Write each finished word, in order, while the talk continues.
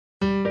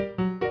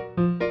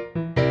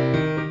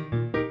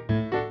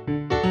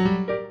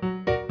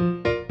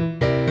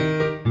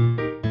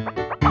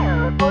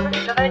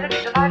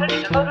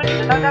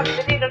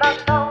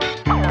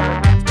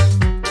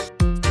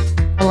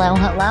Hello,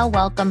 hello.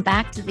 Welcome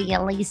back to the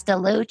Elise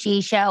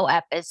DeLucci Show,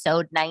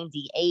 episode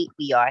 98.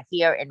 We are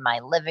here in my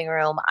living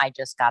room. I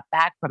just got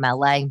back from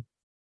LA.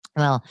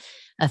 Well,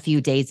 a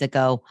few days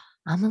ago.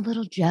 I'm a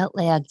little jet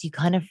lagged. You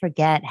kind of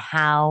forget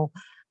how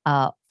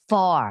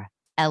far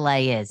LA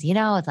is. You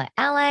know, it's like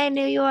LA,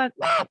 New York,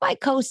 by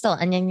coastal.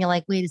 And then you're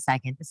like, wait a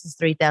second, this is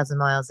 3,000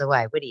 miles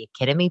away. What are you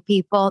kidding me,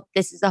 people?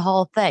 This is the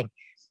whole thing.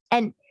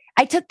 And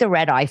I took the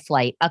red eye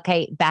flight,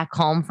 okay, back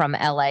home from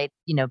LA,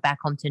 back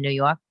home to New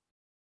York.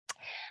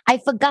 I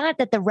forgot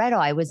that the red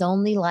eye was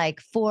only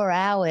like 4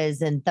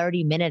 hours and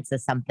 30 minutes or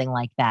something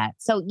like that.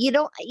 So you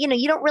don't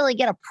really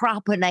get a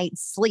proper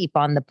night's sleep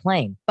on the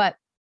plane, but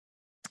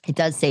it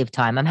does save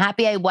time. I'm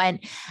happy I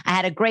went. I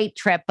had a great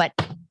trip, but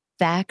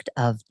fact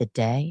of the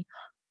day,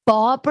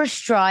 Barbra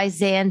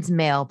Streisand's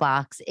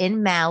mailbox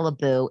in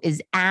Malibu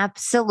is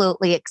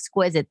absolutely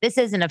exquisite. This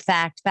isn't a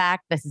fact.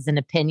 This is an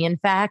opinion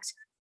fact.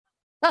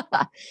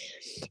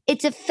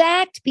 It's a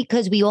fact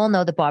because we all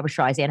know that Barbra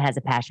Streisand has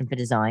a passion for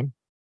design.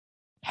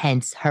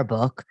 Hence her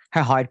book,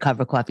 her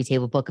hardcover coffee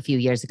table book a few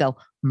years ago,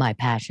 My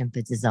Passion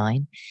for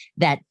Design,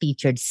 that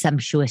featured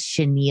sumptuous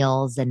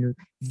chenilles and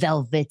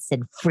velvets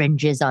and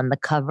fringes on the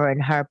cover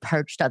and her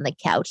perched on the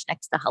couch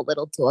next to her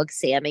little dog,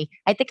 Sammy.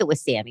 I think it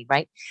was Sammy,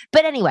 right?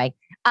 But anyway,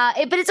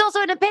 but it's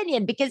also an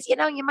opinion because, you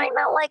might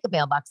not like a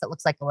mailbox that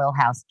looks like a little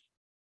house.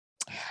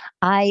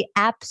 I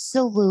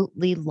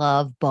absolutely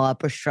love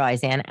Barbra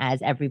Streisand,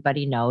 as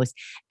everybody knows.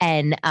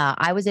 And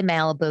I was in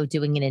Malibu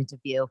doing an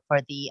interview for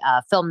the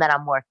film that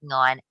I'm working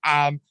on.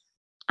 And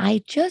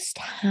I just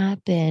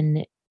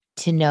happen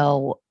to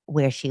know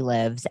where she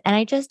lives. And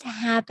I just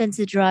happened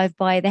to drive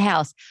by the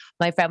house.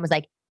 My friend was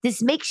like,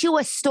 this makes you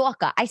a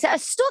stalker. I said, a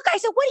stalker? I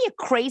said, what are you,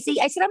 crazy?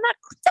 I said, I'm not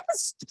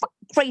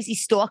a crazy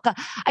stalker.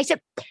 I said,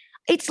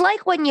 it's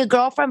like when your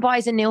girlfriend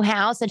buys a new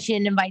house and she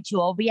didn't invite you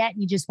over yet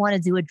and you just want to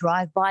do a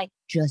drive-by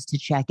just to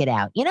check it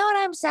out. You know what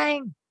I'm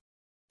saying?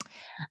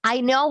 I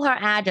know her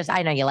address.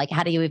 I know you're like,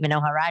 how do you even know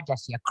her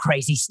address? You're a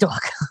crazy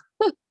stalker.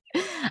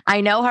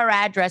 I know her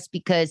address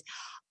because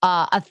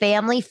a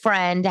family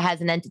friend has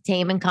an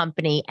entertainment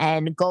company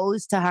and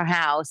goes to her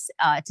house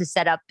to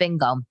set up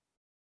bingo.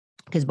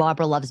 Because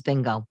Barbara loves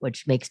bingo,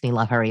 which makes me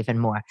love her even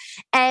more.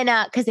 And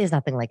because there's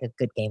nothing like a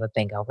good game of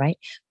bingo, right?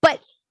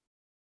 But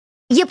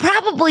you're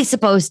probably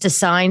supposed to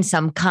sign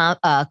some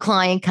client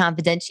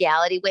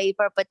confidentiality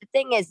waiver. But the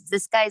thing is,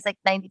 this guy's like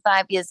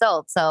 95 years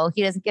old, so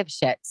he doesn't give a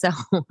shit. So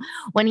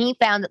when he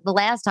found that the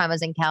last time I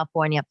was in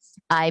California,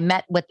 I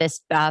met with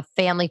this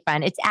family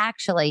friend. It's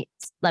actually,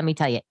 let me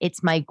tell you,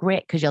 it's my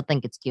because you'll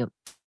think it's cute.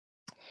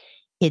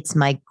 It's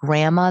my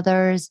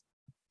grandmother's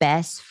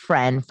best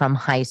friend from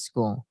high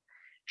school.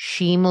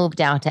 She moved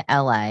out to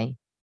LA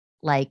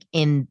like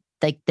in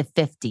like the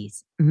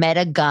 50s, met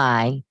a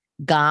guy,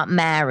 got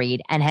married,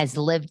 and has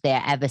lived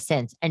there ever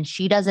since. And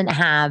she doesn't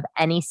have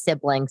any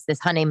siblings.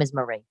 Her name is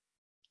Marie.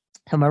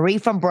 So Marie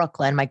from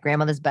Brooklyn, my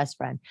grandmother's best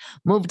friend,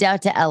 moved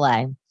out to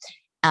LA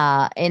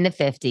in the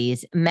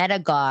 50s, met a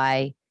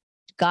guy,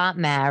 got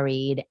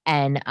married,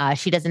 and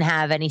she doesn't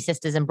have any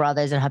sisters and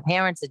brothers, and her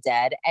parents are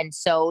dead. And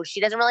so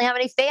she doesn't really have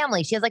any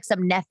family. She has like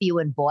some nephew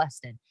in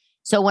Boston.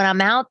 So when I'm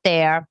out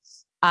there,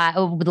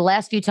 over the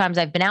last few times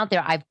I've been out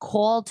there, I've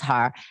called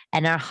her,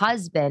 and her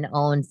husband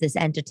owns this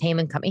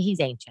entertainment company. He's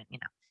ancient,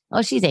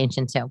 Oh, she's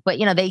ancient too. But,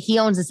 he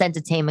owns this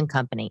entertainment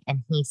company,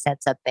 and he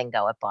sets up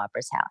bingo at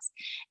Barbara's house.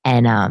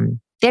 And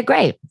they're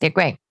great. They're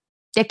great.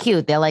 They're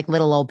cute. They're like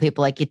little old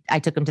people. Like I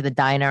took them to the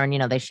diner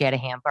and, they shared a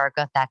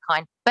hamburger, that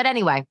kind. But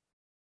anyway,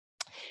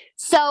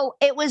 so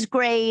it was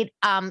great.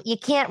 You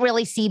can't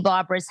really see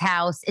Barbara's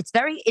house. It's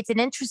an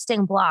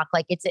interesting block.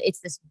 Like it's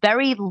this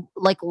very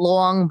like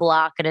long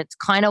block, and it's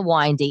kind of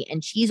windy,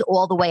 and she's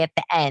all the way at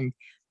the end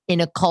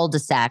in a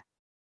cul-de-sac.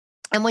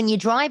 And when you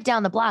drive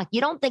down the block, you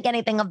don't think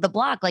anything of the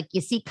block. Like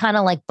you see kind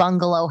of like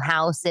bungalow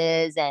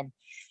houses and,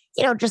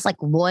 just like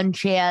lawn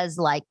chairs,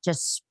 like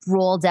just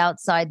sprawled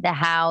outside the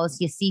house.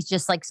 You see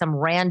just like some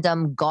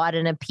random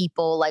gardener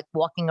people like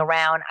walking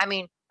around. I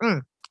mean,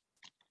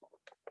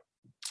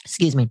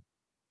 excuse me.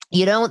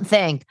 You don't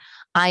think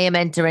I am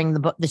entering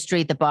the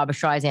street that Barbra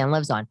Streisand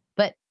lives on,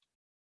 but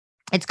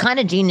it's kind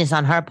of genius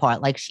on her part.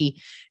 Like she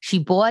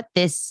bought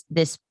this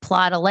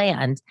plot of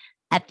land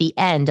at the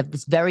end of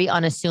this very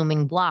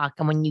unassuming block,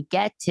 and when you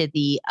get to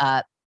the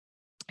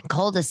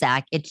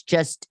cul-de-sac, it's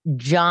just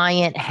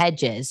giant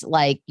hedges,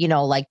 like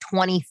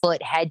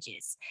 20-foot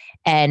hedges,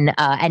 and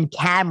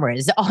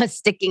cameras are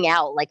sticking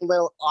out like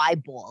little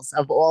eyeballs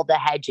of all the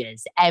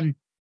hedges,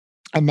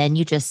 and then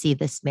you just see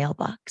this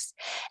mailbox,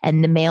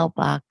 and the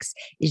mailbox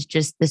is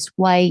just this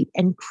white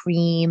and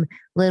cream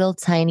little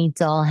tiny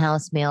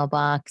dollhouse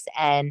mailbox.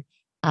 And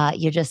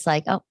you're just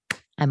like, oh,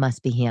 I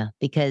must be here.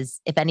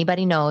 Because if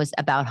anybody knows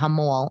about her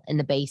mall in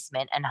the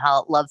basement and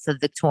her love for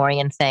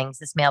Victorian things,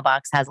 this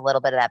mailbox has a little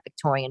bit of that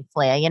Victorian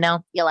flair,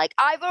 You're like,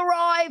 I've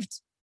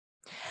arrived.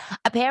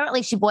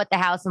 Apparently, she bought the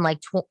house in like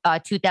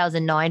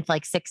 2009 for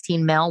like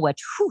 16 mil,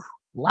 which, whew,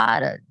 a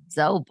lot of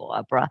dough,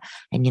 Barbara.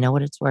 And you know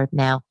what it's worth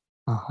now?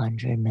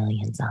 $100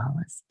 million.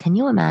 Can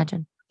you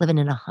imagine? living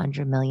in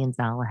 $100 million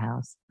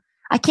house.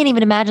 I can't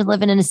even imagine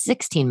living in a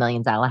 $16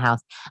 million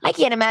house. I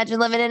can't imagine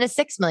living in a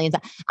 $6 million.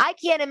 I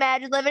can't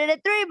imagine living in a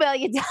 $3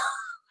 million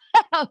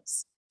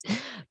house.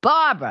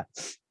 Barbara,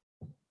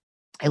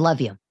 I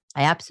love you.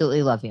 I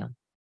absolutely love you.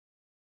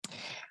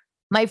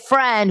 My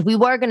friend, we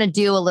were going to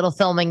do a little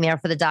filming there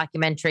for the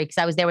documentary because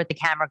I was there with the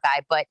camera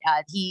guy, but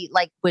he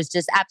was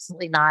just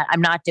absolutely not. I'm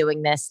not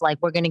doing this.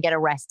 We're going to get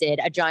arrested.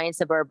 A giant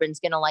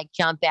Suburban's going to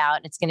jump out,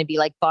 and it's going to be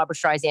like Barbra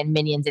Streisand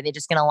Minions, and they're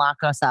just going to lock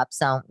us up.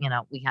 So,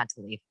 we had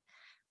to leave.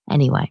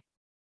 Anyway,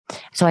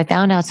 so I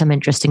found out some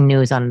interesting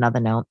news on another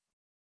note.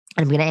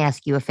 I'm going to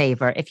ask you a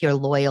favor. If you're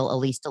loyal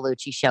Elise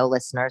DeLucci show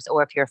listeners,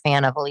 or if you're a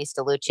fan of Elise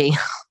DeLucci,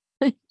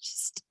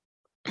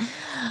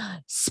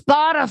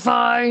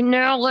 Spotify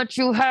now lets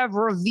you have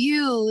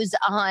reviews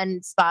on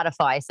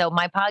Spotify. So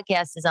my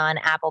podcast is on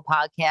Apple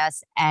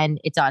Podcasts and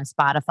it's on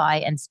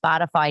Spotify. And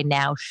Spotify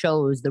now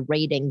shows the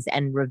ratings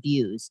and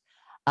reviews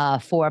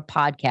for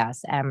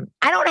podcasts.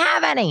 I don't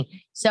have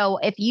any. So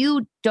if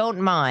you don't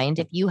mind,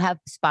 if you have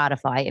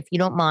Spotify, if you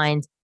don't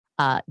mind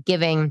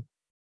giving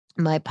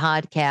my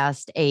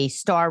podcast a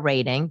star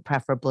rating,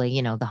 preferably,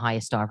 the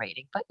highest star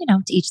rating, but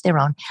to each their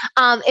own.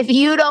 If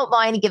you don't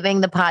mind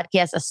giving the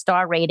podcast a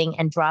star rating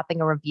and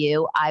dropping a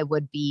review, I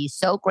would be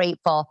so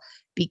grateful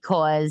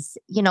because,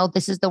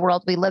 this is the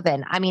world we live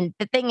in. I mean,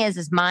 the thing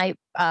is my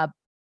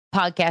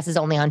podcast is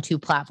only on 2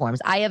 platforms.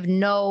 I have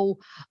no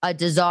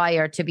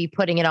desire to be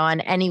putting it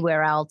on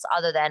anywhere else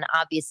other than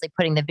obviously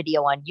putting the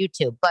video on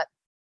YouTube. But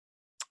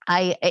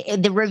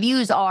the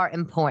reviews are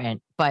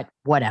important, but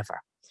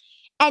whatever.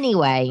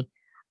 Anyway,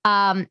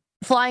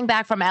 flying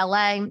back from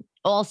LA,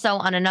 also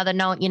on another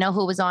note,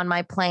 who was on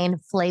my plane?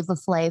 Flava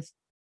Flav.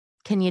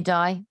 Can you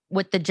die?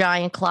 With the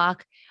giant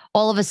clock.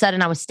 All of a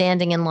sudden, I was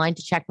standing in line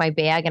to check my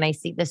bag, and I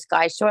see this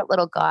guy, short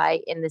little guy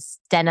in this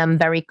denim,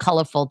 very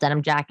colorful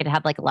denim jacket. It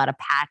had a lot of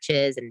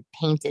patches and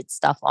painted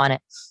stuff on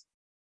it.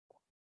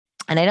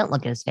 And I don't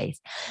look at his face,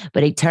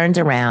 but he turns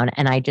around,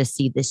 and I just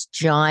see this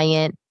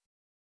giant,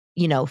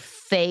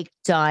 fake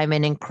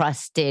diamond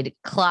encrusted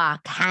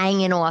clock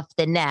hanging off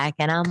the neck.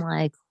 And I'm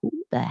like, who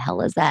the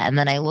hell is that? And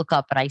then I look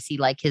up and I see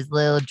his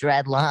little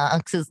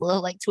dreadlocks, his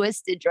little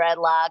twisted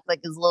dreadlocks,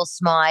 his little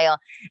smile.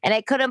 And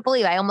I couldn't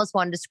believe I almost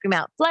wanted to scream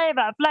out,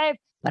 Flava, Flav,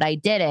 but I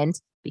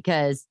didn't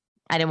because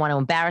I didn't want to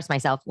embarrass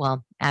myself.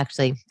 Well,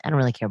 actually, I don't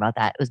really care about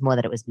that. It was more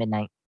that it was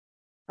midnight.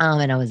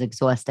 And I was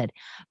exhausted.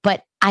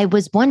 But I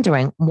was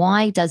wondering,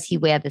 why does he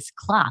wear this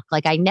clock?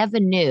 I never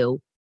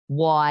knew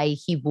why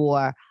he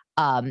wore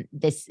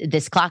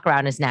this clock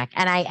around his neck.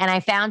 And I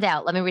found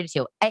out, let me read it to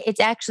you. It's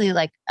actually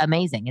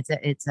amazing.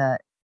 It's a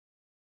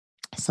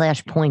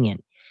 /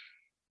 poignant.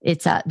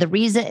 It's the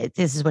reason,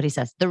 this is what he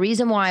says. The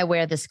reason why I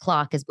wear this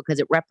clock is because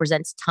it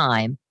represents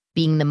time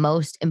being the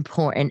most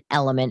important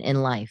element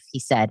in life. He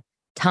said,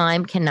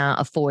 time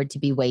cannot afford to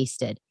be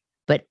wasted.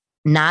 But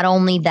not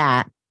only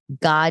that,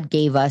 God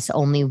gave us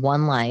only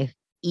one life.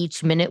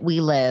 Each minute we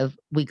live,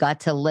 we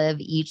got to live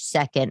each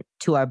second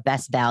to our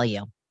best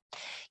value.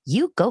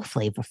 You go,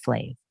 Flava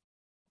Flav.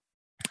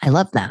 I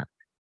love that.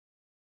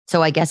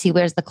 So I guess he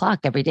wears the clock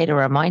every day to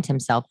remind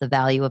himself the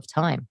value of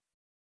time.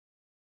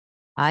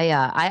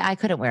 I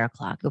couldn't wear a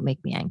clock. It would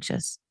make me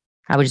anxious.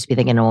 I would just be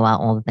thinking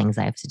about all the things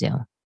I have to do.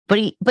 But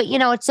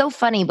it's so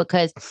funny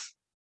because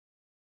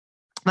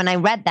when I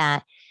read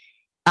that,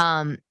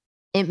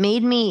 it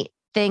made me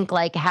think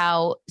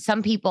how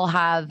some people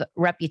have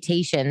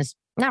reputations,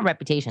 not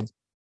reputations,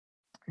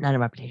 not a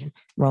reputation,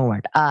 wrong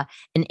word,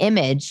 an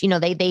image,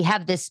 they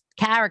have this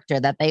character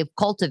that they've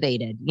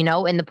cultivated,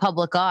 in the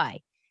public eye.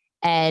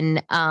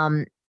 And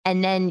then,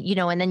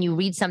 and then you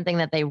read something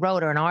that they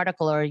wrote or an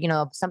article or,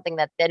 something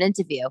that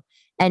interview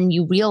and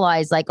you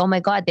realize oh my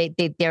God,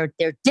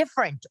 they're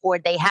different or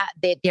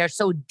they're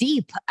so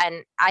deep.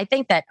 And I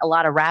think that a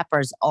lot of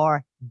rappers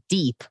are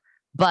deep,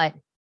 but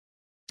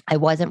I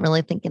wasn't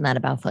really thinking that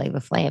about Flava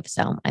Flav.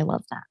 So I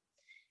love that.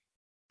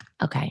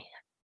 Okay.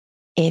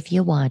 If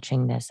you're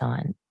watching this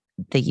on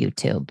the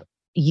YouTube,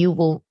 you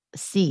will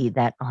see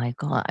that, oh my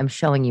God, I'm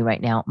showing you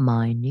right now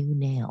my new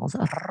nails.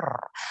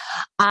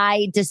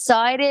 I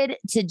decided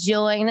to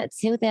join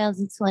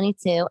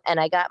 2022 and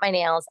I got my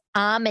nails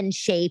almond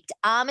shaped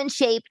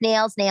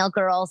nails, nail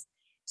girls.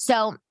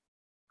 So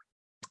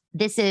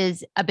this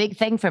is a big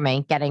thing for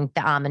me, getting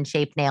the almond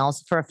shaped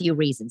nails for a few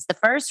reasons. The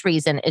first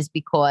reason is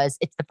because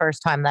it's the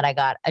first time that I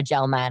got a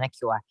gel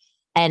manicure.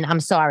 And I'm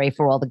sorry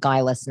for all the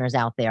guy listeners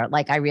out there.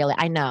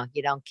 I know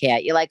you don't care.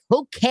 You're like,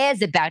 who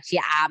cares about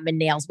your almond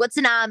nails? What's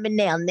an almond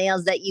nail?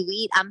 Nails that you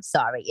eat? I'm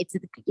sorry.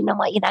 You know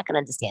what? You're not going to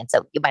understand.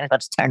 So you might as well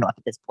just turn off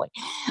at this point.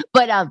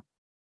 But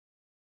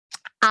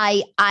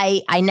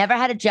I never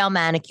had a gel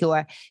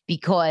manicure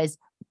because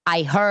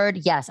I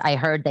heard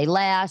they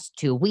last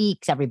 2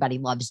 weeks. Everybody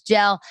loves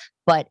gel,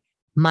 but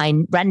my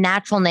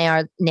natural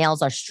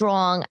nails are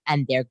strong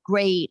and they're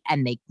great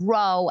and they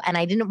grow. And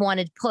I didn't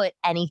want to put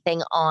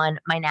anything on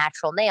my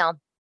natural nail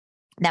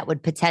that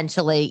would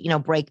potentially,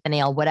 break the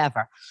nail,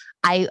 whatever.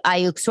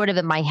 I sort of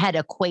in my head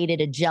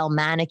equated a gel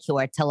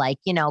manicure to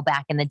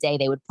back in the day,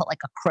 they would put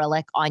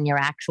acrylic on your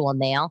actual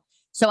nail.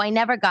 So I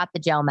never got the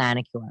gel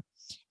manicure.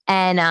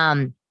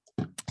 And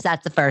so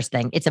that's the first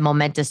thing. It's a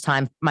momentous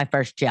time, my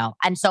first gel.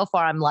 And so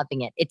far I'm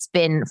loving it. It's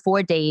been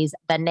 4 days.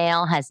 The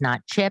nail has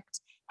not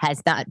chipped,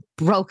 has not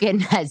broken,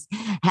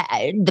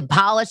 the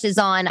polish is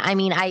on. I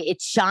mean,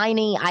 it's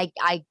shiny.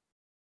 I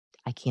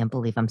can't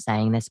believe I'm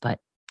saying this, but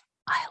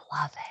I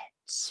love it.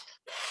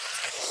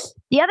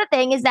 The other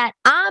thing is that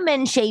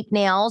almond shaped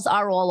nails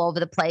are all over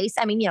the place.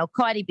 I mean,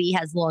 Cardi B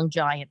has long,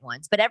 giant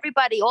ones, but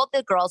all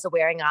the girls are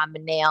wearing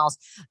almond nails.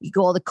 You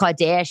go all the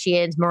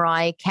Kardashians,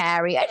 Mariah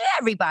Carey,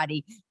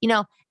 everybody,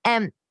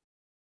 and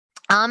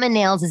almond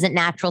nails isn't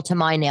natural to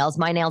my nails.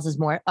 My nails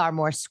are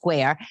more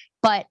square,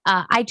 but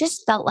I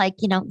just felt like,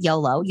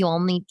 YOLO, you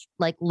only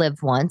live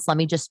once. Let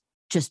me just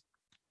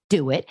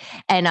do it.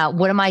 And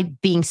what am I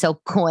being so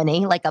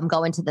corny? Like I'm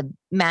going to the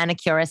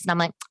manicurist and I'm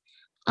like,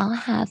 I'll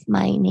have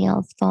my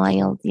nails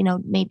filed,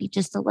 maybe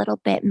just a little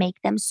bit, make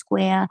them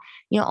square,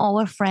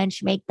 or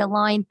French, make the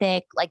line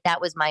thick. Like that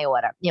was my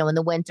order, in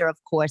the winter, of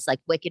course, like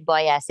Wicked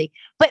by Essie.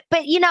 But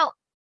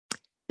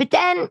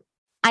then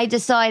I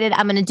decided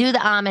I'm going to do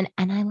the almond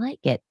and I like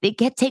it.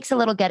 It takes a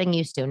little getting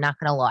used to, not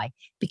going to lie,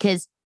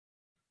 because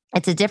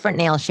it's a different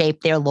nail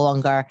shape. They're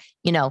longer,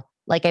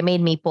 like I made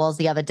meatballs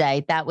the other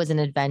day. That was an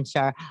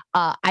adventure.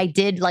 I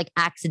did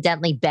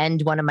accidentally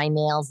bend one of my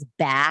nails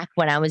back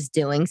when I was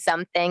doing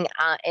something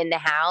in the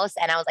house.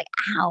 And I was like,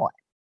 ow,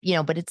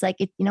 but it's like,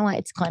 you know what?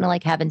 It's kind of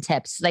like having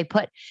tips. So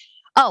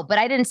but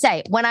I didn't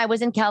say when I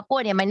was in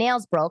California, my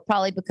nails broke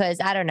probably because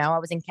I don't know. I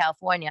was in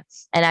California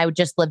and I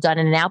just lived on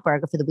In-N-Out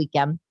Burger for the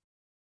weekend,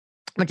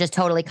 which is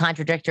totally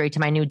contradictory to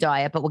my new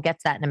diet, but we'll get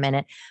to that in a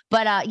minute.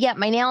 But yeah,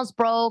 my nails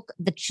broke.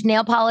 The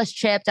nail polish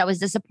chipped. I was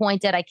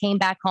disappointed. I came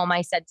back home.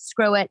 I said,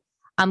 screw it.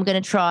 I'm going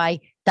to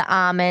try the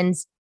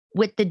almonds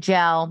with the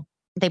gel.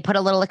 They put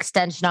a little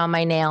extension on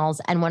my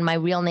nails. And when my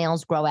real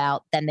nails grow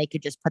out, then they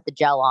could just put the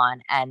gel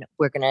on. And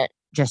we're going to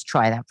just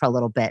try that for a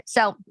little bit.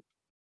 So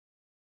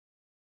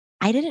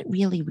I didn't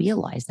really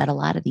realize that a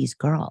lot of these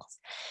girls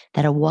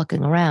that are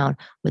walking around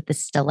with the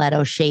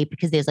stiletto shape,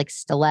 because there's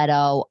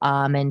stiletto,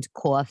 almond,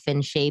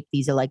 coffin shape.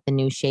 These are the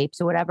new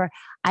shapes or whatever.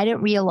 I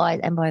didn't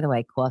realize. And by the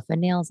way, coffin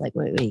nails,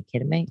 wait, are you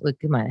kidding me?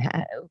 Come on.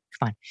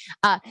 Come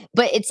on.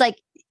 But it's I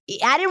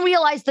didn't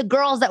realize the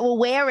girls that were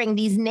wearing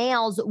these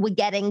nails were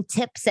getting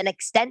tips and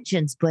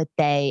extensions, but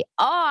they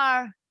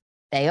are.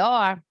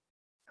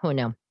 Who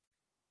knew?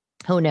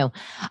 Oh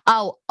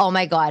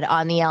my God.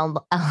 On the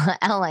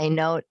LA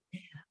note,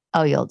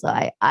 oh, you'll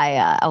die.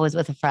 I was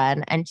with a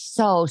friend and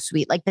so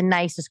sweet, the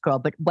nicest girl.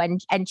 But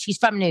and she's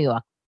from New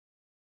York.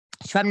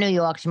 She's from New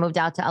York. She moved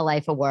out to LA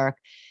for work.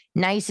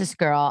 Nicest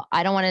girl.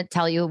 I don't want to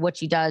tell you what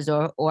she does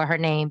or her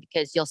name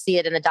because you'll see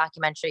it in the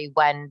documentary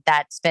when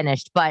that's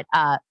finished. But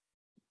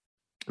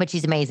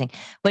she's amazing.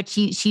 But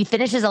she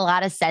finishes a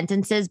lot of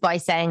sentences by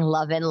saying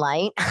love and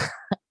light.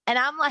 And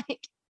I'm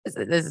like, this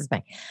is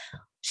me.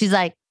 She's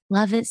like,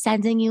 love it,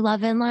 sending you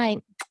love and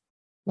light.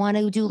 Want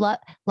to do love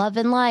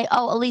and light.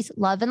 Oh, Elise,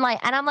 love and light.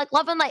 And I'm like,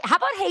 love and light. How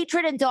about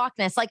hatred and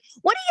darkness? What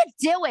are you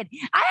doing?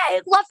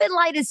 Love and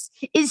light is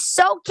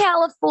so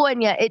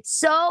California. It's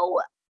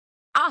so,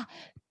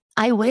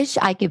 I wish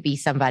I could be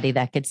somebody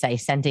that could say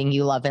sending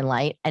you love and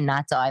light and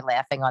not die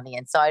laughing on the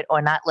inside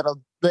or not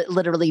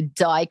literally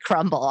die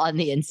crumble on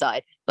the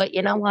inside. But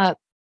you know what?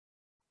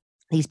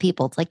 These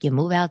people, it's like you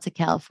move out to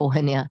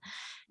California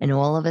and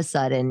all of a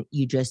sudden,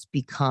 you just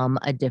become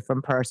a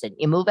different person.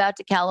 You move out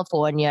to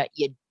California,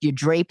 you're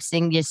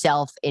draping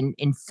yourself in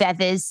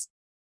feathers,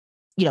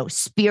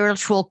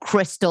 spiritual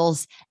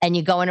crystals, and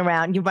you're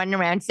running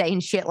around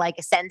saying shit like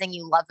sending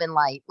you love and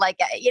light.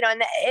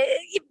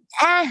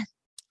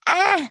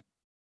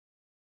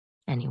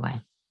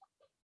 Anyway,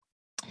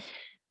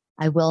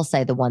 I will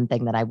say the one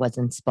thing that I was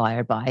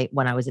inspired by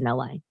when I was in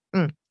LA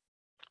for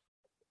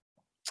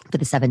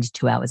the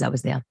 72 hours I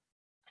was there.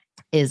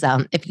 Is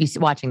if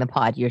you're watching the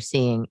pod, you're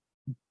seeing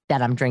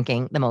that I'm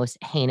drinking the most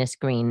heinous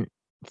green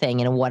thing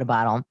in a water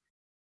bottle.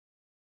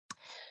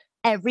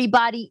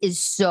 Everybody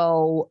is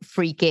so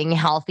freaking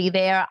healthy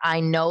there. I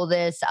know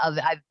this.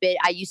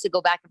 I used to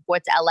go back and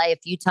forth to LA a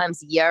few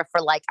times a year for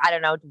I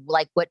don't know,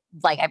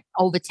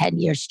 over 10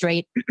 years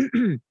straight.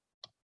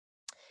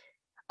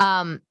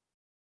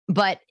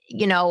 But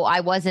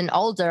I wasn't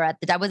older I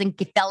didn't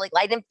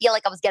feel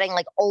like I was getting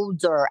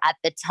older at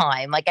the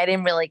time. I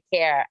didn't really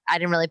care. I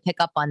didn't really pick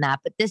up on that.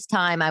 But this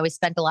time I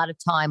spent a lot of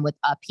time with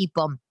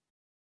people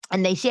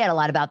and they shared a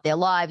lot about their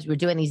lives. We're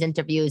doing these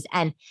interviews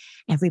and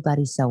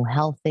everybody's so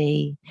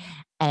healthy.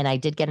 And I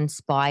did get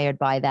inspired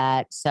by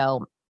that.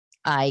 So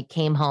I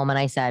came home and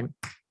I said,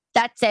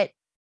 that's it.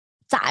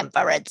 Time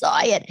for a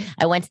diet.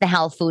 I went to the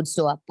health food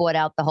store, bought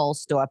out the whole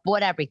store,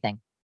 bought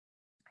everything.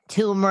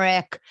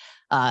 Turmeric,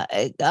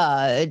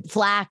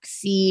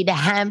 flaxseed,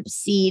 hemp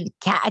seed,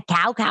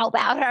 cow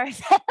powder. Is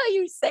that how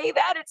you say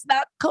that? It's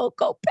not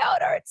cocoa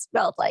powder. It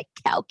smells like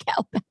cow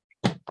powder.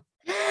 I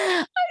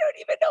don't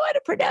even know how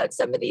to pronounce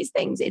some of these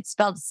things. It's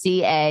spelled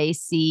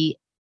CACAO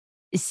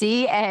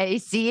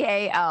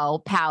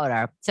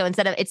powder. So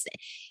instead of it's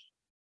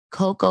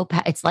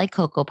like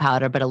cocoa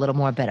powder, but a little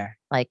more bitter.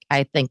 Like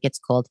I think it's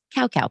called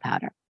cow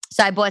powder.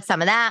 So I bought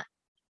some of that.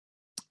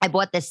 I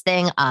bought this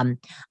thing,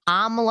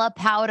 amla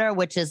powder,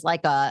 which is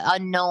like a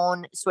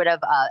unknown sort of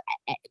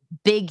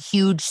big,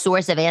 huge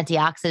source of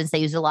antioxidants. They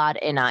use a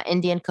lot in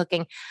Indian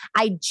cooking.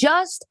 I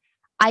just,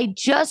 I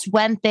just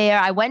went there.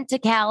 I went to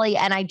Cali,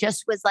 and I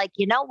just was like,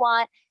 you know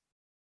what?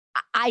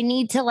 I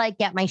need to like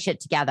get my shit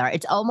together.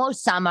 It's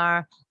almost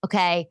summer.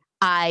 Okay.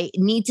 I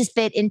need to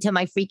fit into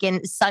my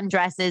freaking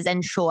sundresses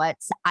and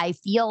shorts. I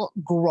feel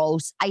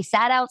gross. I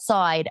sat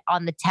outside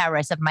on the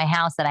terrace of my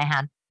house that I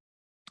had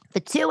for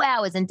 2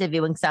 hours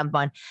interviewing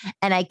someone,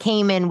 and I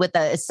came in with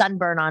a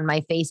sunburn on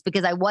my face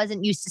because I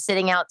wasn't used to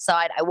sitting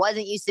outside. I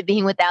wasn't used to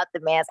being without the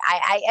mask.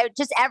 I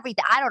just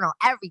everything. I don't know,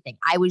 everything.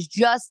 I was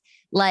just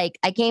like,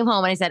 I came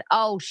home and I said,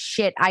 oh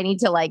shit, I need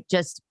to like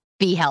just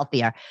be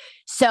healthier.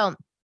 So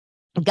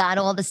got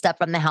all the stuff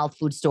from the health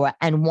food store.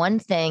 And one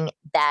thing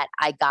that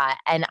I got,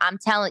 and I'm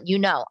telling you,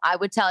 know, I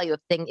would tell you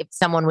if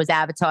someone was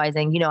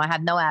advertising, I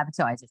have no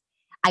advertisers.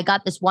 I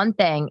got this one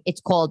thing. It's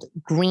called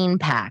green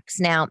packs.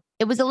 Now,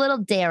 it was a little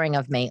daring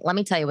of me. Let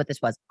me tell you what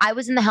this was. I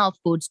was in the health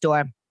food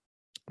store.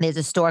 There's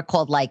a store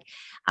called like,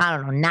 I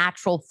don't know,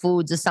 Natural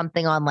Foods or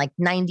something on like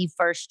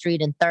 91st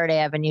Street and 3rd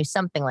Avenue,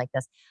 something like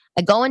this.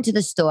 I go into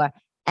the store,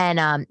 and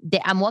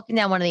I'm walking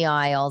down one of the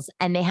aisles,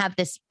 and they have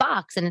this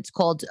box, and it's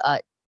called,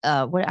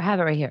 what I have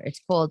it right here. It's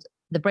called,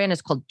 the brand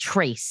is called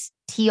Trace,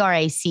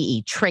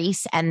 Trace,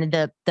 Trace. And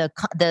the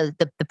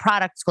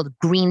product is called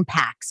Green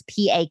Packs,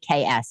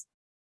 Paks.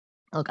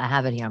 Look, I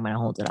have it here. I'm going to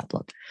hold it up.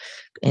 Look,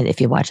 and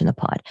if you're watching the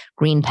pod,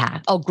 green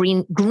pack. Oh,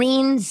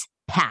 greens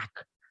pack,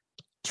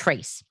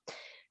 Trace.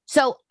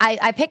 So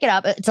I pick it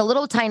up. It's a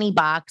little tiny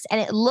box,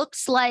 and it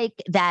looks like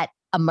that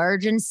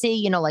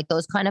emergency, like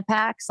those kind of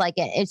packs. Like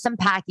it's some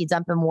pack you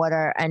dump in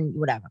water and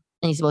whatever,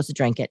 and you're supposed to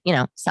drink it.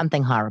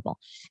 Something horrible.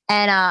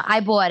 And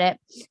I bought it,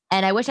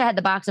 and I wish I had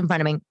the box in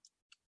front of me.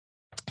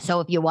 So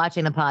if you're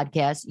watching the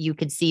podcast, you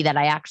could see that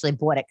I actually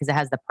bought it because it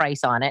has the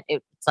price on it.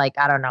 It's like,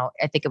 I don't know,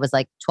 I think it was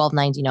like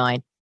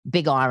 $12.99,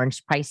 big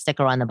orange price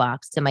sticker on the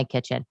box, to my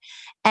kitchen.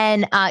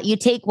 And you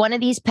take one of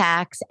these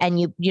packs, and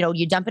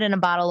you dump it in a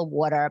bottle of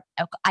water,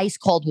 ice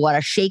cold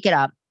water, shake it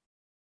up,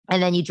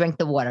 and then you drink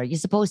the water. You're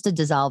supposed to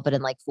dissolve it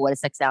in like 4 to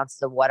 6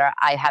 ounces of water.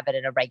 I have it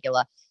in a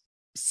regular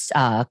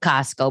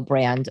Costco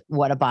brand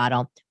water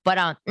bottle. But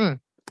I'm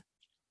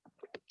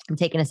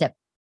taking a sip.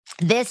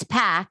 This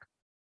pack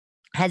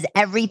has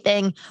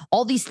everything,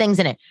 all these things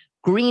in it: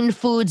 green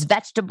foods,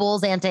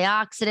 vegetables,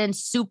 antioxidants,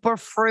 super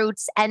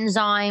fruits,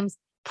 enzymes,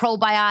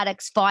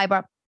 probiotics,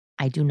 fiber.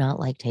 I do not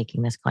like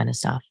taking this kind of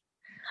stuff.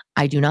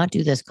 I do not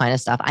do this kind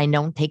of stuff. I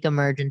don't take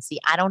emergency.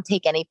 I don't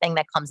take anything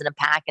that comes in a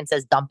pack and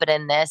says, dump it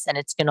in this, and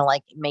it's going to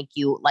like make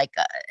you like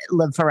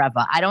live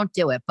forever. I don't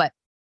do it, but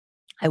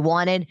I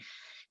wanted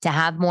to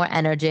have more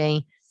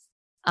energy.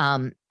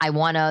 I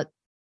want to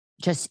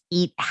just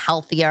eat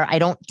healthier. I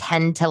don't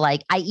tend to I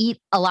eat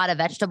a lot of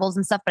vegetables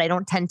and stuff, but I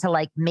don't tend to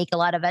like make a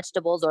lot of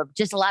vegetables or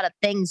just a lot of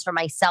things for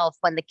myself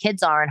when the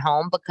kids aren't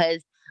home,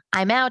 because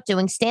I'm out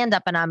doing stand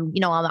up, and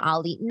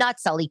I'll eat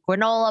nuts, I'll eat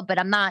granola, but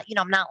I'm not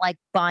like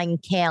buying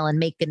kale and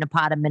making a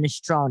pot of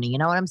minestrone. You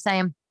know what I'm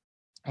saying?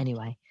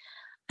 Anyway,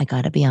 I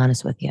got to be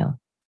honest with you.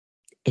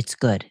 It's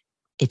good.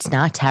 It's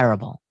not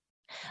terrible.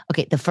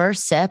 Okay, the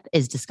first sip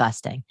is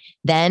disgusting.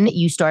 Then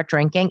you start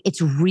drinking.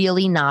 It's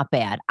really not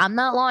bad. I'm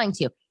not lying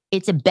to you.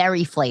 It's a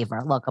berry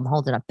flavor. Look, I'm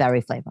holding up berry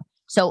flavor.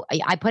 So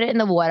I put it in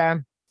the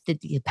water.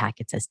 The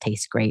packet says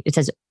tastes great. It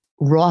says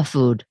raw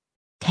food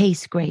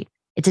tastes great.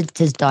 It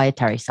says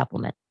dietary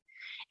supplement.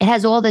 It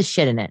has all this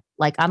shit in it.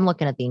 Like, I'm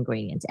looking at the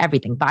ingredients,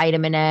 everything: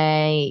 vitamin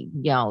A,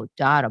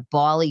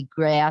 barley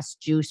grass,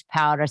 juice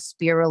powder,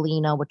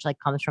 spirulina, which like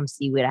comes from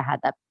seaweed. I had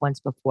that once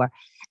before.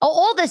 Oh,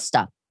 all this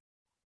stuff.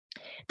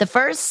 The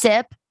first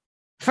sip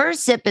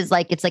is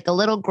like, it's like a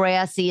little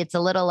grassy. It's a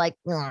little like,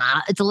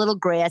 it's a little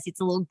grassy.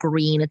 It's a little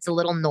green. It's a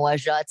little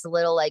nausea. It's a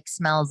little like,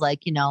 smells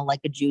like,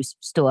 like a juice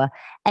store.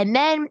 And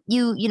then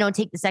you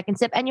take the second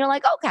sip, and you're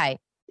like, okay,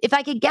 if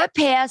I could get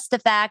past the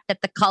fact that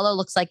the color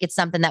looks like it's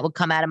something that would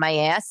come out of my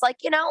ass, like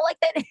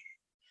that,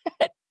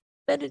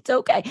 then it's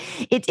okay.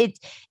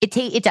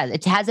 It does.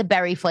 It has a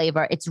berry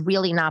flavor. It's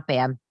really not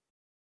bad.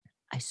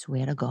 I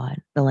swear to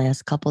God, the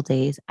last couple of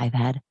days I've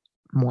had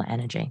more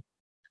energy.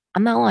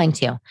 I'm not lying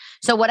to you.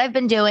 So what I've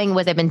been doing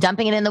was I've been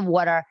dumping it in the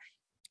water,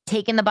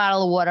 taking the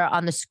bottle of water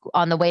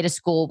on the way to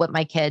school with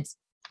my kids,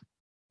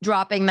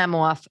 dropping them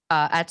off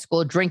at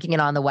school, drinking it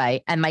on the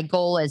way. And my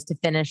goal is to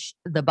finish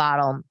the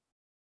bottle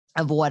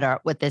of water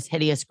with this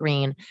hideous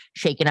green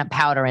shaken up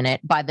powder in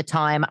it by the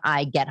time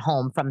I get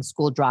home from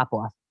school drop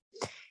off.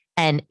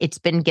 And it's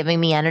been giving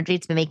me energy.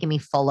 It's been making me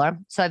fuller.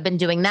 So I've been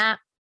doing that.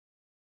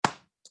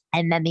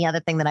 And then the other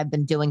thing that I've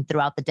been doing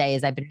throughout the day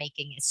is I've been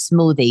making a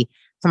smoothie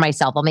for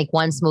myself. I'll make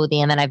one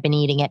smoothie, and then I've been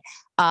eating it.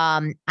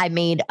 I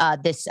made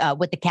this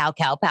with the cow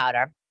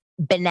powder,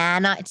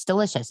 banana. It's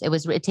delicious.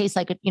 It tastes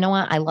like, you know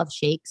what? I love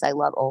shakes. I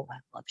love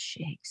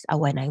shakes.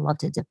 Oh, and I love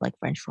to dip like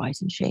French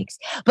fries in shakes.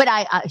 But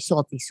I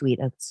salty sweet.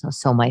 It's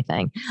so my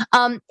thing.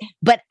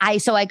 But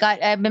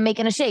I've been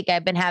making a shake.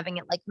 I've been having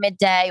it like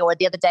midday, or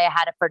the other day I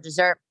had it for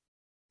dessert.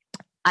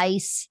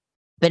 ice,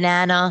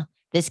 banana,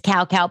 this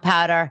cow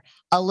powder,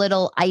 a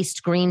little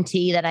iced green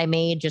tea that I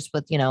made just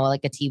with,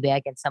 like a tea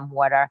bag and some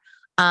water.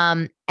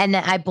 And then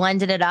I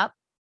blended it up.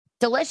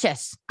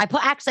 Delicious. I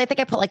think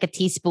I put like a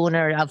teaspoon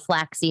of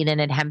flaxseed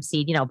in it, hemp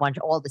seed, a bunch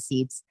of all the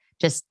seeds,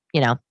 just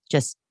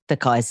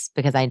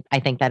because I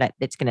think that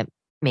it's going to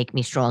make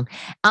me strong.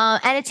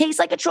 And it tastes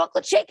like a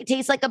chocolate shake. It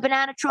tastes like a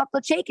banana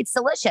chocolate shake. It's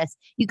delicious.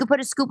 You could put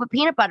a scoop of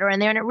peanut butter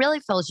in there and it really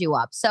fills you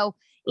up. So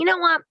you know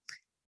what?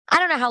 I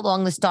don't know how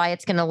long this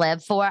diet's going to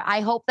live for. I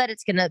hope that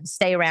it's going to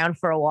stay around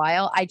for a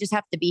while. I just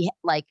have to be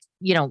I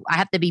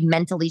have to be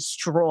mentally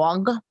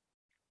strong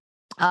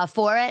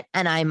for it.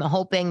 And I'm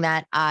hoping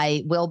that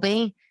I will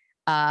be.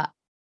 And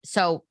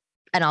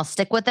I'll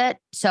stick with it.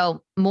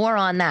 So more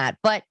on that.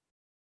 But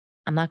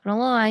I'm not going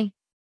to lie.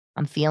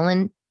 I'm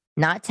feeling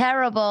not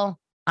terrible.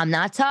 I'm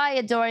not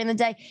tired during the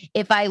day.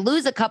 If I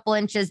lose a couple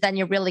inches, then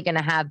you're really going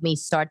to have me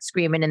start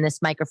screaming in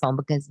this microphone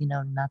because,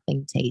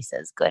 nothing tastes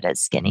as good as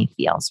skinny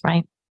feels,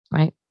 right?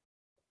 Right.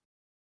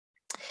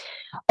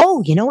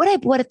 Oh, you know what I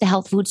bought at the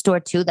health food store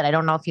too that I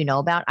don't know if you know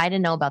about? I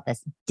didn't know about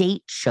this.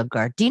 Date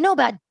sugar. Do you know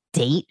about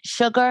date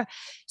sugar?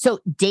 So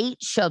date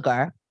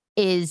sugar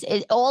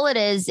all it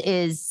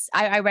is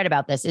I read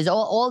about this, is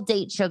all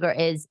date sugar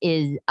is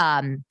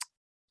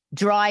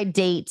dried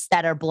dates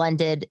that are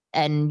blended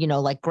and,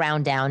 like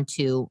ground down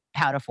to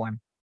powder form.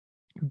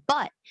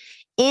 But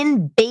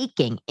in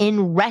baking,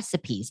 in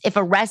recipes, if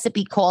a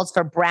recipe calls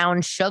for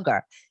brown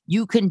sugar,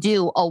 you can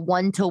do a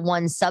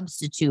 1-to-1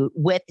 substitute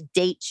with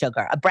date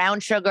sugar. A brown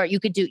sugar, you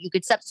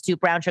could substitute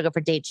brown sugar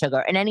for date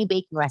sugar in any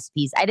baking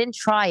recipes. I didn't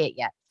try it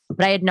yet,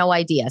 but I had no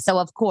idea. So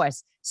of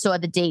course, saw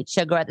the date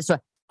sugar at the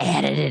store,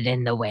 added it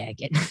in the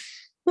wagon.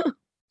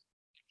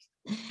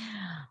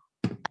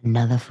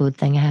 Another food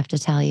thing I have to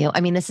tell you. I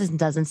mean,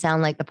 doesn't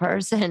sound like the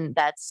person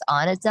that's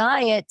on a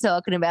diet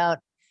talking about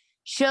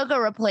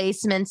sugar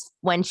replacements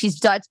when she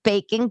starts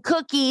baking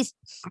cookies.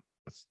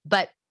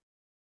 But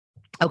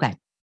okay.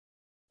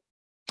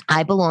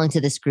 I belong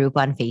to this group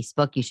on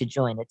Facebook. You should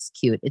join. It's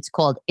cute.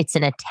 It's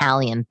an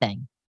Italian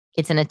thing.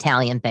 It's an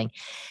Italian thing.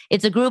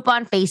 It's a group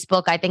on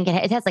Facebook. I think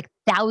it has like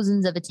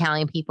thousands of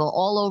Italian people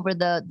all over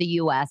the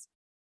US.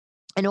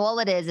 And all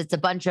it is, it's a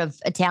bunch of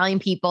Italian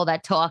people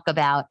that talk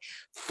about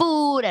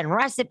food and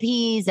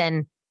recipes.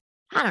 And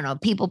I don't know,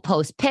 people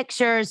post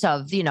pictures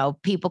of,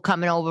 people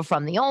coming over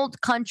from the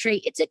old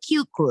country. It's a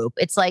cute group.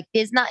 It's like,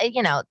 there's not,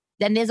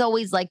 then there's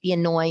always like the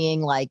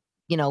annoying,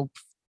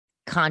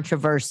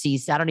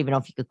 controversies. I don't even know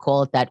if you could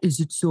call it that. Is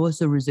it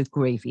sauce or is it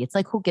gravy? It's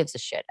like, who gives a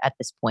shit at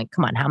this point?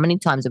 Come on. How many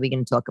times are we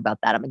going to talk about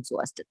that? I'm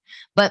exhausted.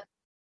 But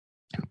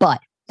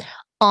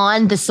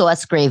on the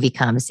sauce gravy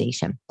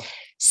conversation,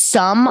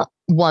 some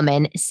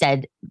woman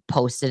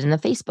posted in the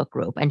Facebook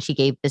group, and she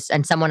gave this,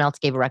 and someone else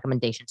gave a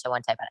recommendation. So I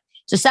want to type about it.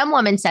 So some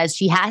woman says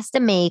she has to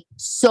make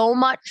so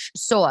much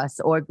sauce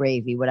or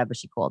gravy, whatever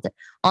she called it,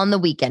 on the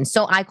weekend.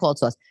 So I call it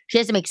sauce. She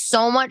has to make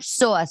so much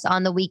sauce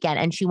on the weekend.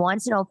 And she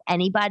wants to know if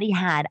anybody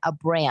had a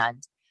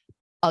brand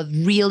of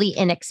really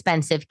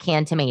inexpensive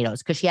canned tomatoes,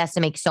 because she has to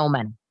make so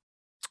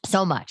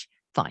much.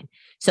 Fine.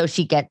 So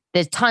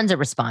there's tons of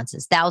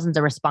responses, thousands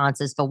of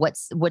responses for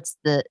what's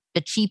the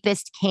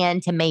cheapest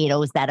canned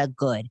tomatoes that are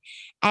good.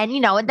 And,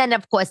 and then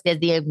of course there's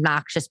the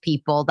obnoxious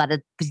people that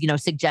are,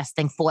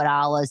 suggesting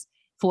 $4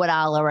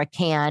 a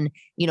can,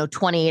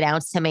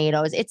 28-ounce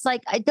tomatoes. It's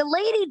like the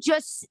lady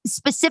just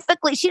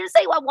specifically, she didn't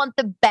say, I want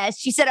the best.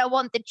 She said, I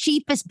want the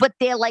cheapest, but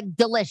they're like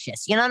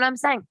delicious. You know what I'm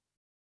saying?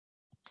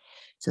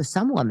 So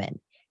some woman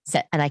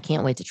said, and I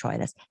can't wait to try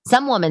this.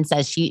 Some woman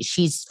says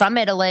she's from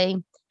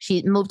Italy.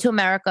 She moved to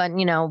America,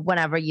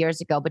 whenever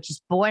years ago, but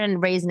she's born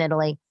and raised in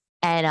Italy.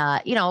 And,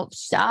 I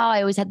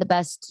always had the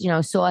best,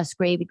 sauce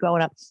gravy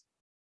growing up.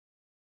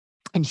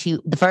 And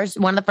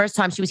one of the first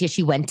times she was here,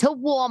 she went to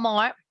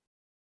Walmart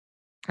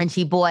and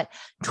she bought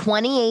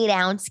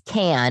 28-ounce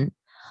can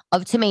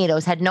of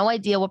tomatoes, had no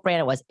idea what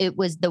brand it was. It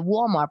was the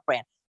Walmart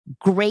brand.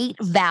 Great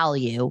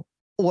value,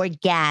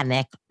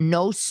 organic,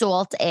 no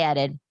salt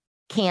added,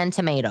 canned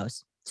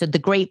tomatoes. So the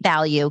Great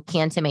Value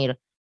canned tomato,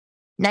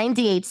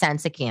 98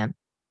 cents a can.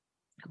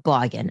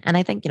 Bargain. And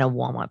I think,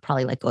 Walmart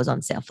probably goes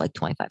on sale for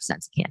 25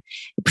 cents a can.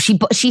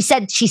 She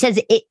says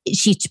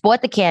she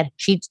bought the can.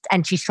 She's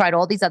tried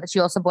all these other.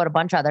 She also bought a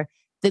bunch of other.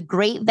 The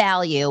Great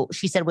Value,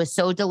 she said, was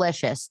so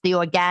delicious. The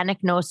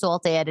organic, no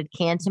salt added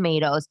canned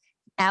tomatoes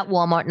at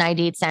Walmart,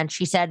 98 cents.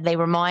 She said they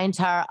remind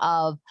her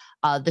of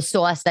the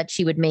sauce that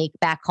she would make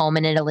back home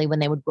in Italy when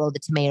they would grow the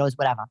tomatoes,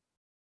 whatever.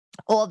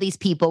 All these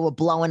people were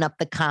blowing up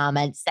the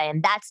comments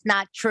saying, that's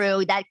not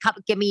true.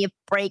 Give me a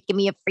break. Give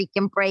me a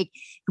freaking break.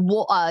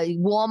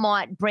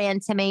 Walmart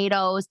brand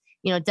tomatoes,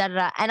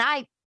 da-da-da. And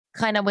I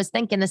kind of was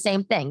thinking the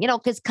same thing,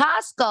 because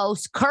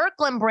Costco's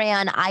Kirkland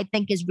brand, I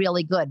think is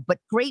really good, but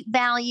Great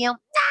Value,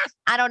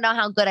 I don't know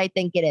how good I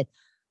think it is,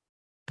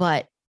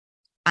 but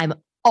I'm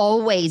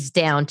always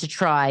down to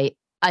try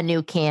a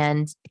new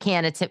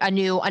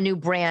a new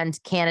brand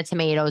can of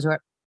tomatoes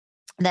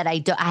that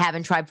I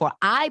haven't tried before.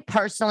 I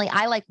personally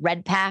like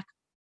Red Pack.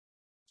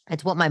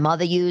 It's what my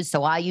mother used,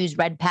 so I use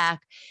Red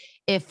Pack.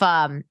 If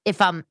I'm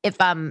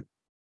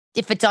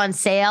If it's on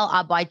sale,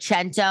 I'll buy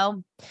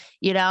Cento.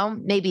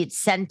 Maybe it's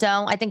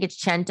Cento. I think it's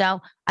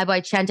Cento. I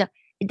buy Cento.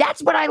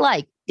 That's what I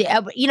like.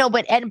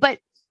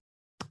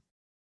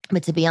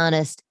 But to be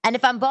honest, and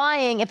if I'm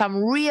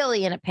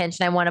really in a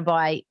pinch and I want to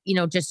buy,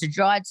 just a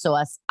jarred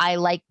sauce, I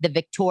like the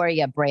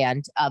Victoria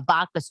brand.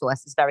 Vodka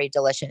sauce is very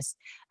delicious.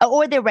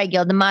 Or the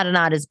regular, the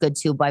marinade is good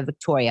too by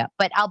Victoria.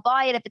 But I'll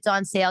buy it if it's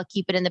on sale,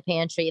 keep it in the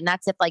pantry. And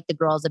that's if like the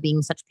girls are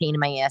being such pain in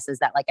my asses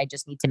that like I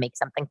just need to make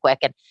something quick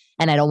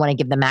and I don't want to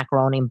give them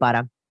macaroni and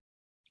butter.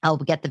 I'll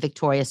get the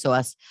Victoria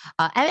sauce.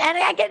 And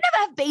I can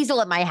never have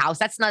basil at my house.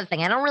 That's another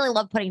thing. I don't really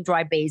love putting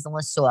dry basil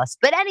in sauce.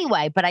 But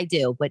anyway, I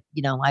do. But,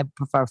 I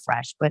prefer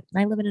fresh. But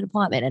I live in an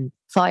apartment and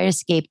fire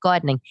escape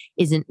gardening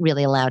isn't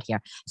really allowed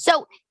here.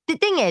 So the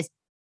thing is,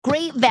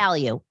 great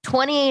value,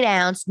 28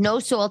 ounce, no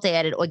salt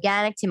added,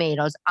 organic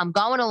tomatoes. I'm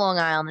going to Long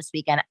Island this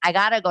weekend. I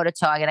got to go to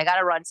Target. I got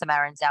to run some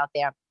errands out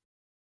there.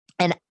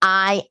 And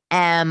I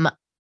am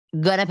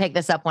going to pick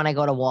this up when I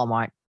go to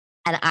Walmart.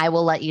 And I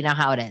will let you know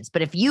how it is.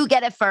 But if you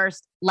get it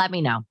first, let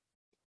me know.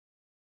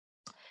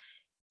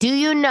 Do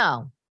you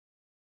know,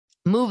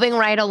 moving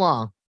right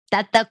along,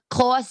 that the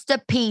cost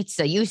of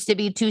pizza used to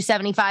be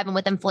 $2.75 and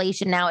with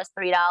inflation now it's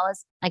 $3?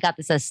 I got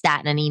this as a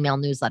stat in an email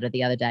newsletter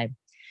the other day.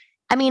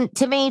 I mean,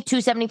 to me,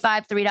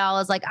 $2.75,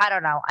 $3, like, I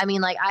don't know. I mean,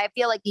 like, I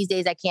feel like these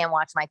days I can't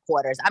watch my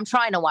quarters. I'm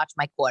trying to watch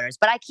my quarters,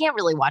 but I can't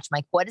really watch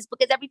my quarters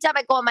because every time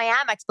I go on my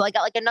Amex bill, I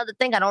got like another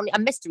thing. A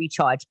mystery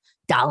charge,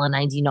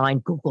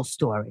 $1.99, Google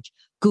storage,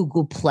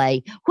 Google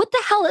Play. What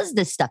the hell is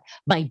this stuff?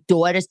 My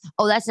daughters.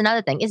 Oh, that's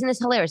another thing. Isn't this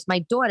hilarious? My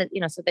daughter,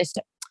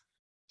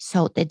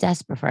 so they're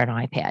desperate for an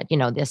iPad.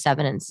 They're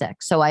 7 and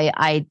 6. So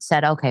I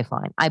said, okay,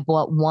 fine. I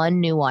bought one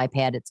new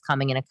iPad. It's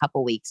coming in a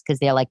couple weeks because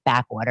they're like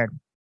back ordered.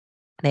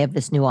 They have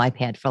this new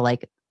iPad for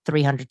like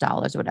 $300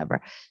 or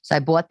whatever. So I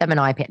bought them an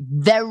iPad.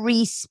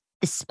 Very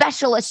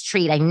specialist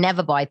treat. I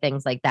never buy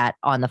things like that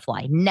on the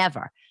fly.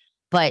 Never.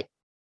 But,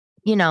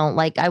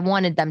 like I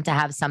wanted them to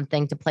have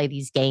something to play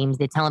these games.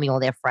 They're telling me all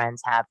their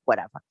friends have,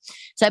 whatever.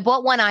 So I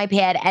bought one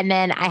iPad and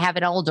then I have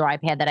an older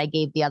iPad that I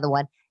gave the other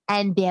one.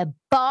 And they're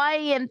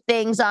buying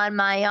things on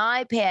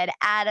my iPad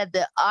out of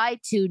the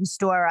iTunes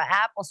store or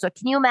Apple store.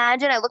 Can you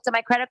imagine? I looked at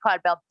my credit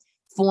card bill,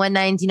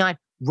 $4.99.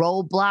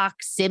 Roblox,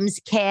 Sims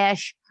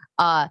Cash,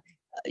 Minecraft.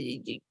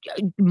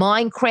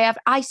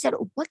 I said,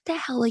 what the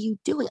hell are you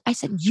doing? I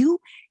said, you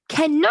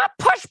cannot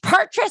push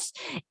purchase.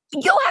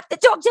 You have to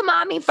talk to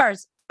mommy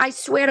first. I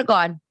swear to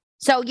God.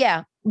 So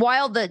yeah,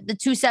 while the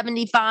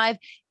 $2.75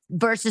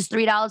 versus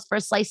 $3 for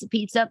a slice of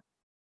pizza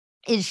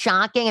is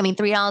shocking. I mean,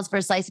 $3 for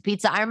a slice of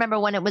pizza. I remember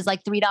when it was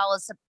like $3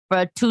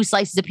 for 2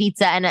 slices of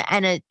pizza and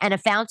a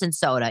fountain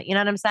soda. You know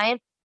what I'm saying?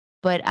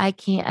 But I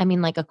can't, I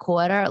mean, like a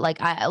quarter, like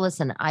I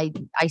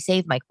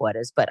save my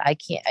quarters, but I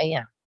can't,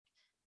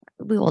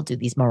 we all do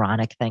these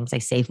moronic things. I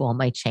save all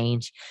my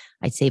change.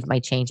 I save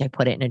my change. I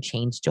put it in a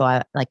change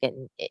jar, like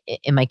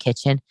in my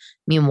kitchen.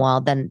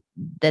 Meanwhile, then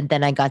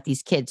I got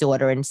these kids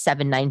ordering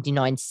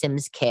 $7.99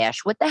 Sims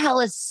Cash. What the hell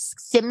is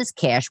Sims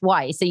Cash?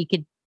 Why? So you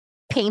could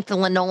paint the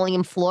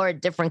linoleum floor a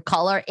different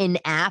color in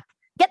app?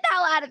 Get the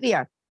hell out of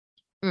here.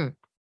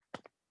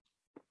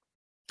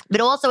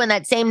 But also in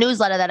that same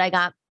newsletter that I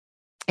got,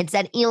 it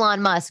said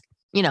Elon Musk,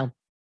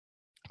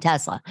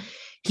 Tesla.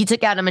 He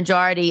took out a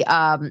majority. He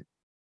bought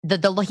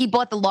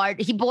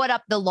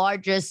up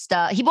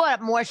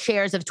more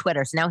shares of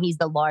Twitter. So now he's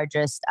the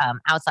largest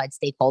outside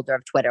stakeholder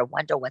of Twitter.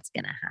 Wonder what's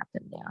going to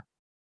happen there.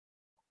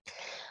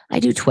 I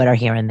do Twitter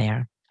here and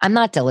there. I'm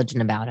not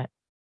diligent about it.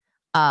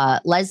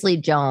 Leslie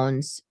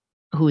Jones,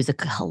 who is a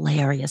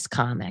hilarious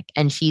comic,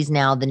 and she's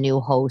now the new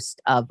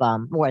host of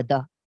or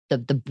the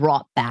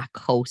brought back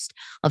host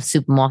of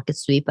Supermarket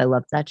Sweep. I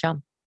love that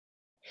show.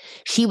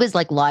 She was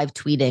like live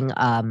tweeting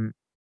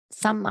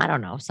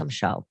some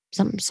show,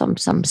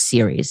 some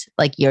series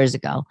like years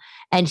ago.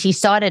 And she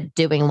started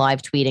doing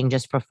live tweeting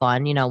just for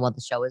fun, while the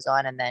show was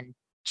on. And then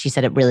she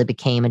said it really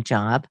became a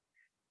job.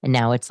 And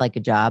now it's like a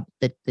job,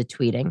 the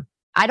tweeting.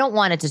 I don't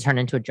want it to turn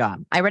into a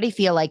job. I already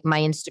feel like my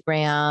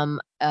Instagram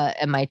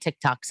and my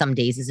TikTok some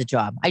days is a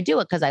job. I do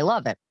it because I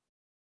love it.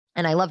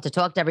 And I love to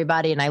talk to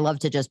everybody and I love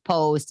to just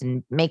post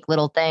and make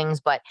little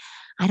things. But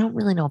I don't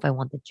really know if I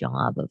want the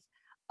job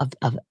of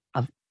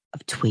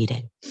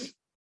tweeting.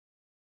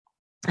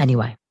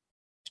 Anyway.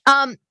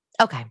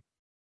 Okay.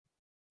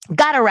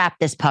 Gotta wrap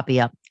this puppy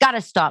up.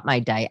 Gotta start my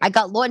day. I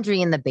got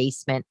laundry in the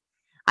basement.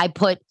 I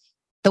put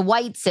the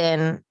whites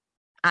in.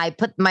 I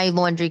put my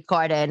laundry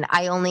card in.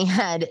 I only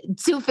had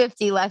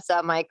 $2.50 left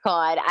on my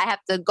card. I have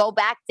to go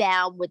back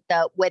down with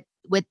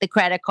the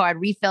credit card,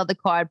 refill the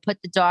card,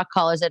 put the dark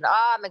colors in.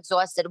 Oh, I'm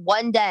exhausted.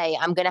 One day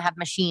I'm going to have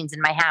machines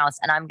in my house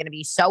and I'm going to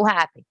be so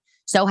happy.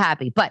 So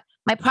happy. But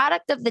my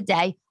product of the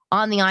day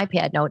on the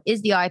iPad note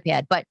is the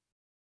iPad, but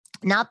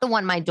not the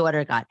one my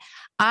daughter got.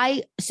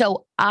 I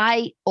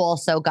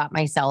also got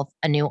myself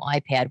a new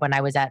iPad when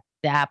I was at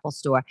the Apple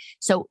store.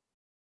 So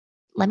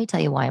let me tell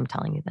you why I'm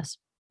telling you this.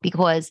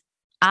 Because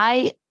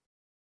I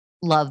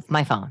love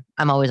my phone.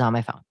 I'm always on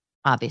my phone.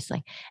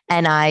 obviously.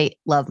 And I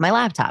love my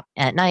laptop.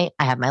 At night,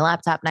 I have my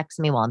laptop next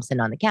to me while I'm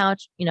sitting on the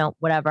couch,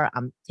 whatever.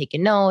 I'm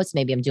taking notes.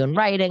 Maybe I'm doing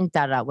writing,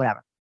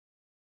 whatever.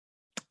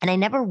 And I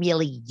never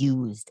really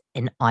used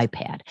an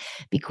iPad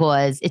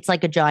because it's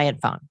like a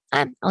giant phone.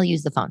 I'll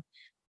use the phone.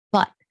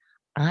 But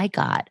I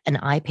got an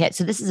iPad.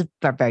 So this is a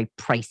very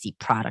pricey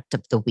product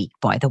of the week,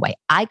 by the way.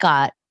 I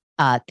got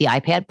the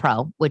iPad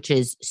Pro, which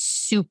is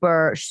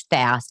super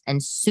fast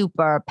and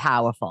super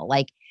powerful,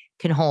 like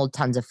can hold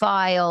tons of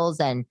files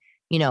and,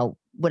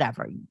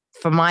 whatever.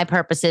 For my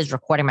purposes,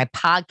 recording my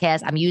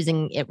podcast, I'm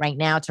using it right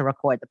now to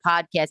record the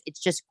podcast.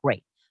 It's just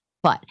great.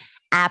 But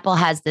Apple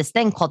has this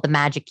thing called the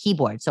Magic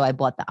Keyboard. So I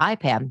bought the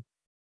iPad,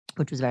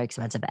 which was very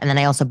expensive. And then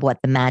I also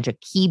bought the Magic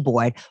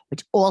Keyboard,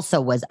 which also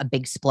was a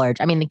big splurge.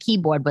 I mean, the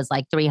keyboard was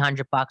like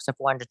 $300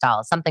 or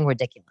 $400, something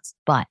ridiculous.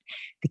 But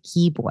the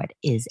keyboard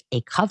is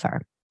a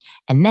cover.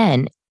 And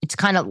then it's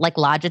kind of like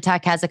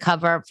Logitech has a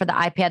cover for the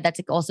iPad.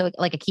 That's also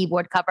like a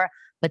keyboard cover.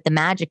 But the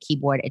Magic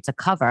Keyboard, it's a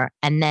cover.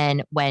 And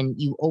then when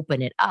you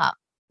open it up,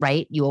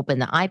 right, you open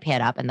the iPad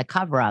up and the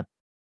cover up,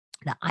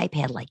 the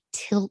iPad like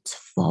tilts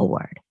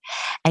forward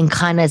and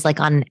kind of is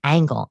like on an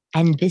angle.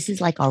 And this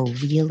is like a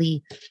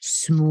really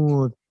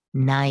smooth,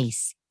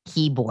 nice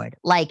keyboard.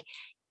 Like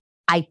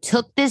I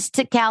took this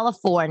to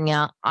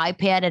California,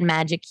 iPad and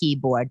Magic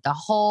Keyboard, the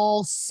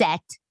whole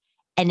set,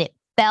 and it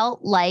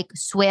felt like,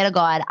 swear to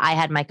God, I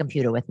had my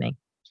computer with me.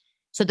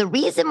 So the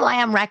reason why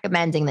I'm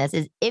recommending this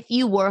is if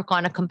you work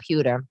on a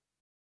computer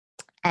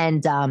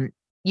and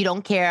you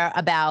don't care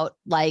about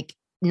like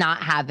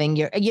not having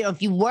your,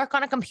 if you work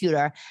on a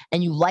computer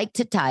and you like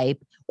to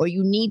type or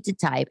you need to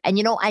type and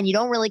you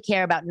don't really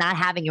care about not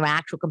having your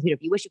actual computer.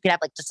 If you wish you could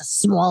have like just a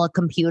smaller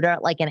computer,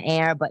 like an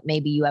Air, but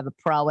maybe you have a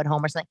Pro at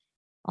home or something.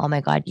 Oh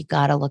my God, you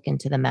got to look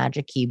into the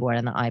Magic Keyboard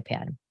and the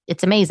iPad.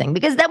 It's amazing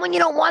because then when you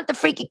don't want the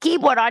freaking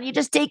keyboard on, you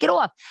just take it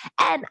off.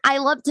 And I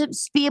love to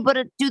be able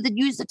to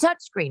use the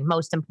touch screen.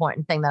 Most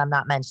important thing that I'm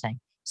not mentioning.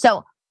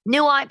 So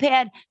new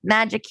iPad,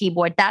 Magic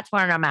Keyboard. That's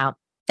where I'm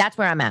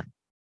at.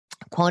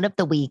 Quote of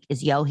the week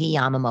is Yohei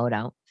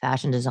Yamamoto,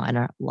 fashion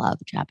designer. Love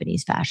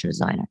Japanese fashion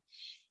designer.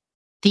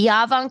 The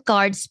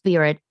avant-garde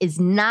spirit is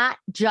not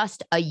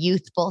just a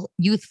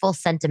youthful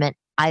sentiment.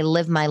 I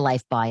live my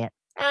life by it.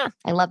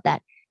 I love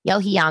that.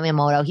 Yohei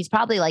Yamamoto, he's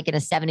probably like in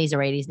his 70s or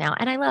 80s now.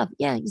 And I love,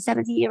 he's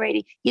 70 or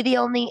 80. You're the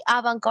only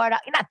avant-garde.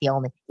 You're not the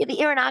only.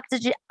 You're an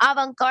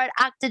avant-garde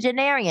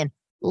octogenarian.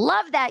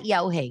 Love that,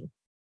 Yohei.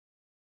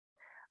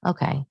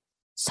 Okay.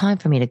 It's time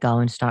for me to go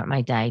and start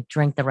my day.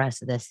 Drink the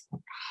rest of this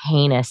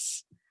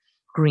heinous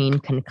green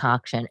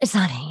concoction. It's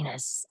not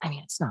heinous. I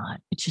mean, it's not.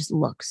 It just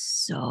looks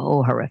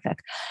so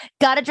horrific.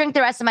 Got to drink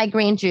the rest of my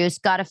green juice.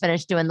 Got to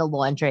finish doing the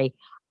laundry.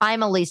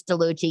 I'm Elise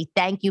DeLucci.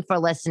 Thank you for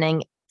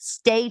listening.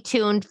 Stay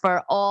tuned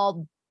for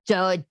all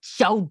the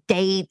show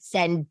dates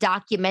and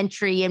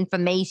documentary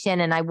information.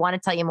 And I want to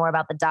tell you more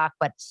about the doc,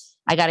 but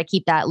I got to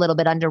keep that a little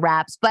bit under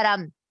wraps. But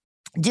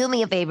do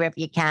me a favor if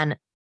you can.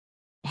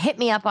 Hit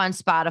me up on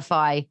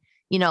Spotify.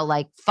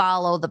 Like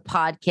follow the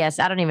podcast.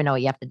 I don't even know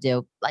what you have to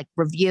do. Like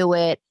review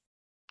it,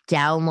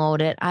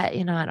 download it. I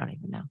don't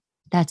even know.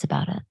 That's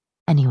about it.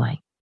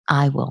 Anyway,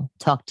 I will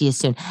talk to you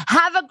soon.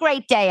 Have a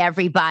great day,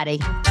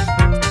 everybody.